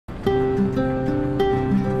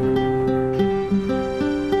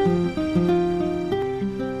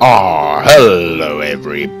Hello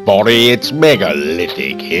everybody, it's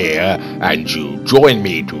Megalithic here, and you join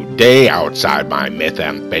me today outside my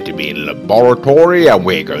methamphetamine laboratory, and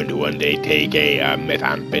we're going to undertake a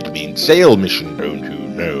methamphetamine sale mission, don't you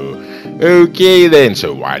know? Okay then,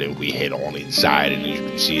 so why don't we head on inside, and as you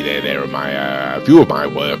can see there are my a few of my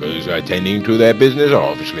workers attending to their business.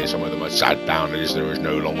 Obviously some of them are sat down as there is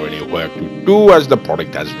no longer any work to do, as the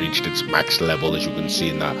product has reached its max level, as you can see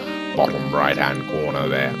in the bottom right hand corner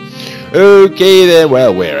there. Okay then,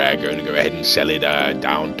 well, we're going to go ahead and sell it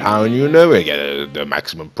downtown, you know. We get the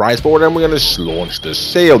maximum price for it, and we're going to launch the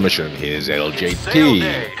sale mission. Here's LJT. Sale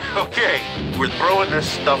day. Okay, we're throwing this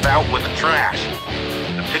stuff out with the trash.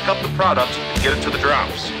 Now pick up the product and get it to the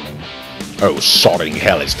drops. Oh, sodding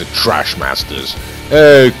hell, it's the Trash Masters.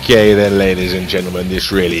 Okay then, ladies and gentlemen,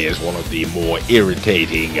 this really is one of the more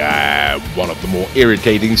irritating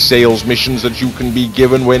sales missions that you can be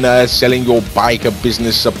given when selling your biker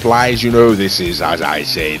business supplies. You know, this is, as I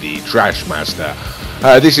say, the Trash Master.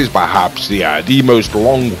 This is perhaps the most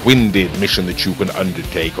long-winded mission that you can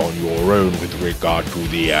undertake on your own with regard to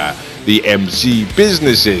the MC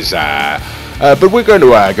businesses. But we're going to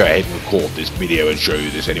go ahead and record this video and show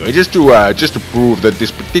you this anyway, just to prove that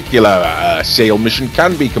this particular sale mission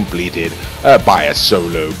can be completed by a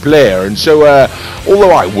solo player. And so,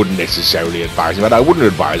 although I wouldn't necessarily advise it, I wouldn't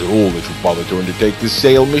advise at all that you bother to undertake this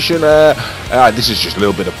sale mission. This is just a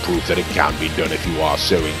little bit of proof that it can be done if you are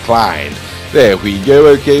so inclined. There we go.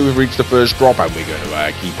 Okay, we've reached the first drop, and we're going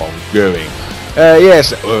to keep on going.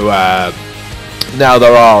 Yes. Now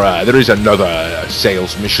there is another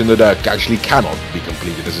sales mission that actually cannot be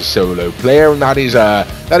completed as a solo player, and that is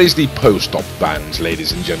the post-op vans,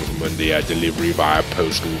 ladies and gentlemen, the delivery via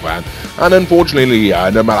postal van. And unfortunately,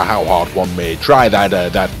 no matter how hard one may try,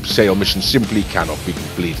 that sale mission simply cannot be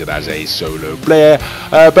completed as a solo player.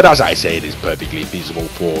 But as I say, it is perfectly feasible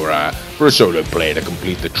for a solo player to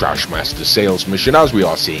complete the Trash Master sales mission, as we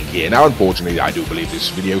are seeing here. Now, unfortunately, I do believe this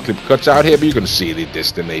video clip cuts out here, but you can see the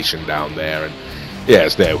destination down there. And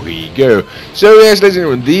yes, there we go. So yes, ladies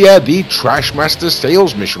and gentlemen, the Trash Master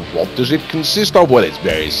sales mission, what does it consist of? Well, it's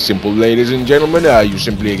very simple, ladies and gentlemen. You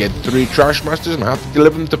simply get 3 Trash Masters and have to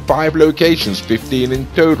deliver them to 5 locations, 15 in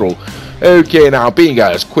total. Okay, now being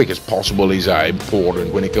as quick as possible is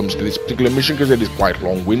important when it comes to this particular mission, because it is quite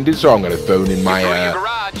long-winded, so I'm going to phone in my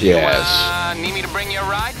yes. Need me to bring you a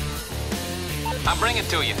ride? I'll bring it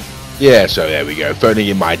to you. Yeah, so there we go, phoning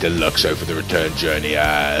in my Deluxo for the return journey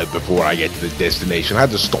before I get to the destination. I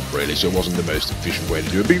had to stop, really, so it wasn't the most efficient way to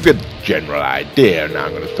do it, but you get the general idea. Now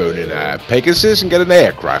I'm going to phone in Pegasus and get an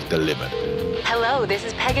aircraft delivered. Hello, this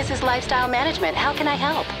is Pegasus Lifestyle Management. How can I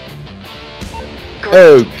help? Great.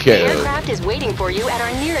 Okay. The aircraft is waiting for you at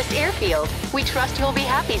our nearest airfield. We trust you'll be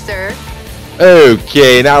happy, sir.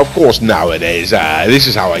 Okay, now of course nowadays, this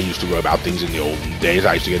is how I used to go about things in the olden days.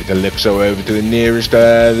 I used to get a Deluxo over to the nearest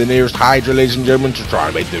Hydra, ladies and gentlemen, to try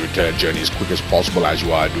and make the return journey as quick as possible, as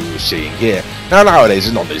you are seeing here. Now nowadays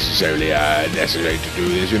it's not necessarily necessary to do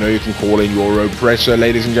this. You know, you can call in your oppressor,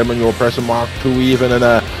 ladies and gentlemen, your oppressor Mark II even,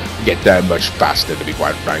 and get there much faster, to be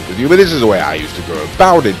quite frank with you. But this is the way I used to go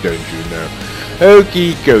about it, don't you know?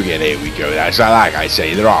 Okie dokie, there we go. That's like I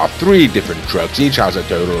say, there are 3 different trucks. Each has a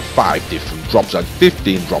total of 5 different drops and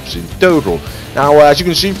 15 drops in total. Now, as you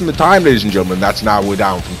can see from the time, ladies and gentlemen, that's now we're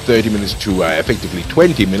down from 30 minutes to effectively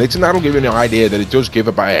 20 minutes, and that'll give you an idea that it does give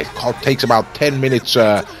about, it takes about 10 minutes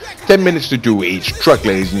to do each truck,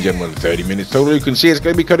 ladies and gentlemen. 30 minutes total. You can see it's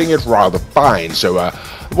going to be cutting it rather fine. So,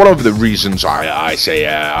 one of the reasons I say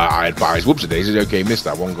I advise, whoops, it is okay, missed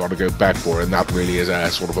that one, got to go back for it, and that really is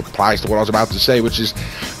sort of applies to what I was about to say, which is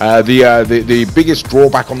the biggest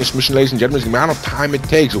drawback on this mission, ladies and gentlemen, is the amount of time it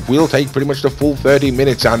takes. It will take pretty much the full 30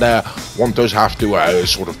 minutes, and one does have to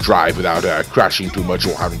sort of drive without crashing too much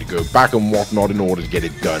or having to go back and whatnot in order to get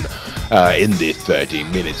it done in the 30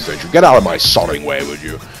 minutes. Don't you get out of my sodding way, would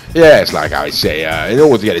you? Yes, like I say, in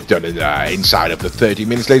order to get it done inside of the 30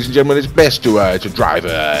 minutes, ladies and gentlemen, it's best to drive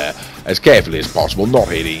as carefully as possible, not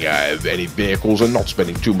hitting any vehicles and not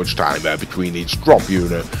spending too much time between each drop, you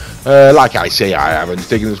know. Like I say, I have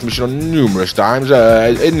undertaken this mission on numerous times.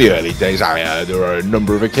 In the early days, there were a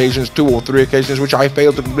number of occasions, 2 or 3 occasions, which I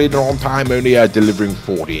failed to complete on time, only delivering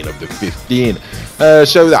 14 of the 15.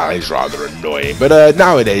 So that is rather annoying. But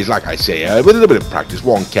nowadays, like I say, with a little bit of practice,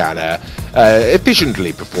 one can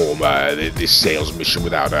efficiently perform this sales mission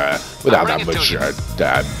without that much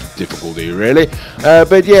difficulty, really.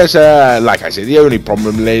 But yes, like I say, the only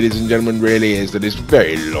problem, ladies and gentlemen, really is that it's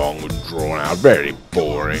very long and drawn out, very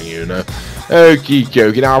boring, you know. Okie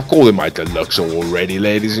dokie, now I've called in my Deluxo already,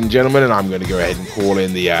 ladies and gentlemen, and I'm going to go ahead and call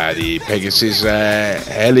in the Pegasus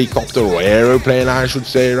helicopter, or aeroplane I should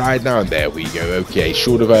say, right now, and there we go. Okay,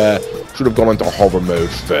 should have gone into hover mode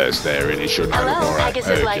first there, really shouldn't have. Hello, Alright,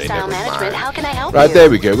 Pegasus okay, Lifestyle never Management. mind. How can I help Right, you? there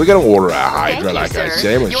we go. We're going to order a Hydra, you, like I sir.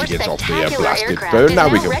 say, when Your she gets off the spectacular blasted aircraft phone. is Now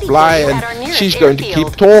we now can ready fly, for you at our and nearest she's going to keep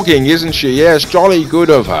airfield. talking, isn't she? Yes, jolly good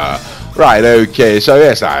of her. Right, okay, so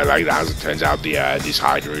yes, as it turns out, this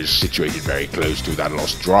Hydra is situated very close to that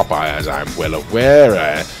lost drop, as I'm well aware,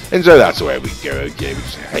 and so that's where we go. Okay, we're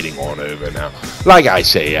just heading on over now. Like I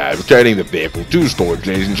say, returning the vehicle to storage,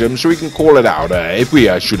 ladies and gentlemen, so we can call it out if we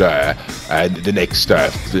should, the next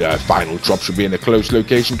final drop should be in a close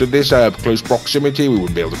location to this, close proximity. We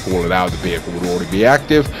wouldn't be able to call it out, the vehicle would already be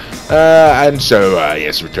active, and so,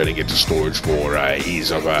 yes, returning it to storage for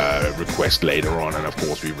ease of request later on, and of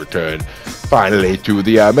course we return finally to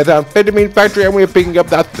the methamphetamine factory, and we're picking up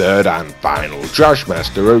that third and final Trash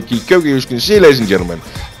Master. Okie dokie, as you can see, ladies and gentlemen,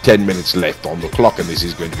 10 minutes left on the clock, and this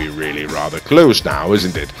is going to be really rather close now,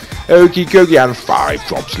 isn't it? Okie dokie, and 5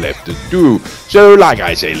 drops left to do. So, like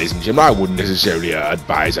I say, ladies and gentlemen, I wouldn't necessarily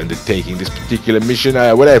advise undertaking this particular mission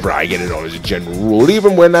whenever I get it on as a general rule,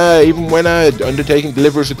 even when undertaking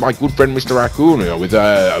deliveries with my good friend Mr. Raccoon, you know, with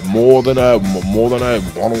more than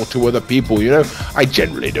one or two other people, you know. I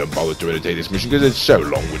generally don't bother to undertake this mission because it's so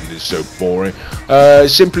long-winded, it's so boring.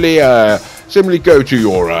 Simply go to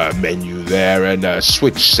your menu there and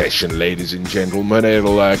switch session, ladies and gentlemen.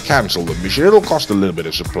 It'll cancel the mission. It'll cost a little bit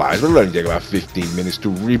of supplies, but it'll only take about 15 minutes to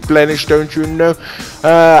replenish, don't you know?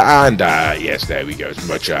 Yes, there we go. As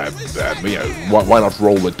much, you know, why not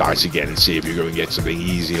roll the dice again and see if you go and get something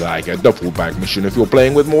easy like a duffel bag mission if you're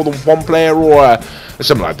playing with more than one player, or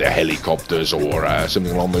something like the helicopters or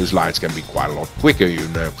something along those lines can be quite a lot quicker, you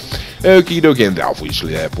know. Okie dokie, and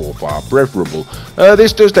obviously therefore far preferable.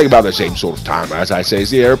 This does take about the same sort of time, as I say, as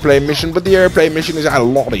the airplane mission, but the airplane mission is a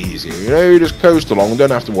lot easier, you know. You just coast along, don't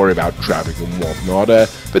have to worry about traffic and whatnot,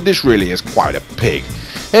 but this really is quite a pig.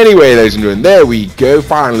 Anyway, ladies and gentlemen, there we go.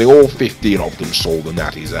 Finally, all 15 of them sold, and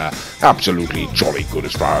that is absolutely jolly good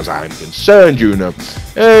as far as I'm concerned, you know.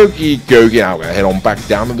 Okie dokie, now I'm going to head on back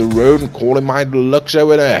down to the road and call in my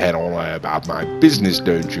Deluxo and head on about my business,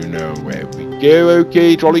 don't you know. Where we go,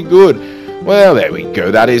 okay, jolly good. Well, there we go.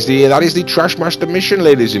 That is the Trash Master mission,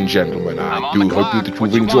 ladies and gentlemen. I do hope that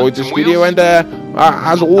you've enjoyed this video, and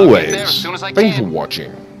as always, thanks for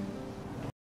watching.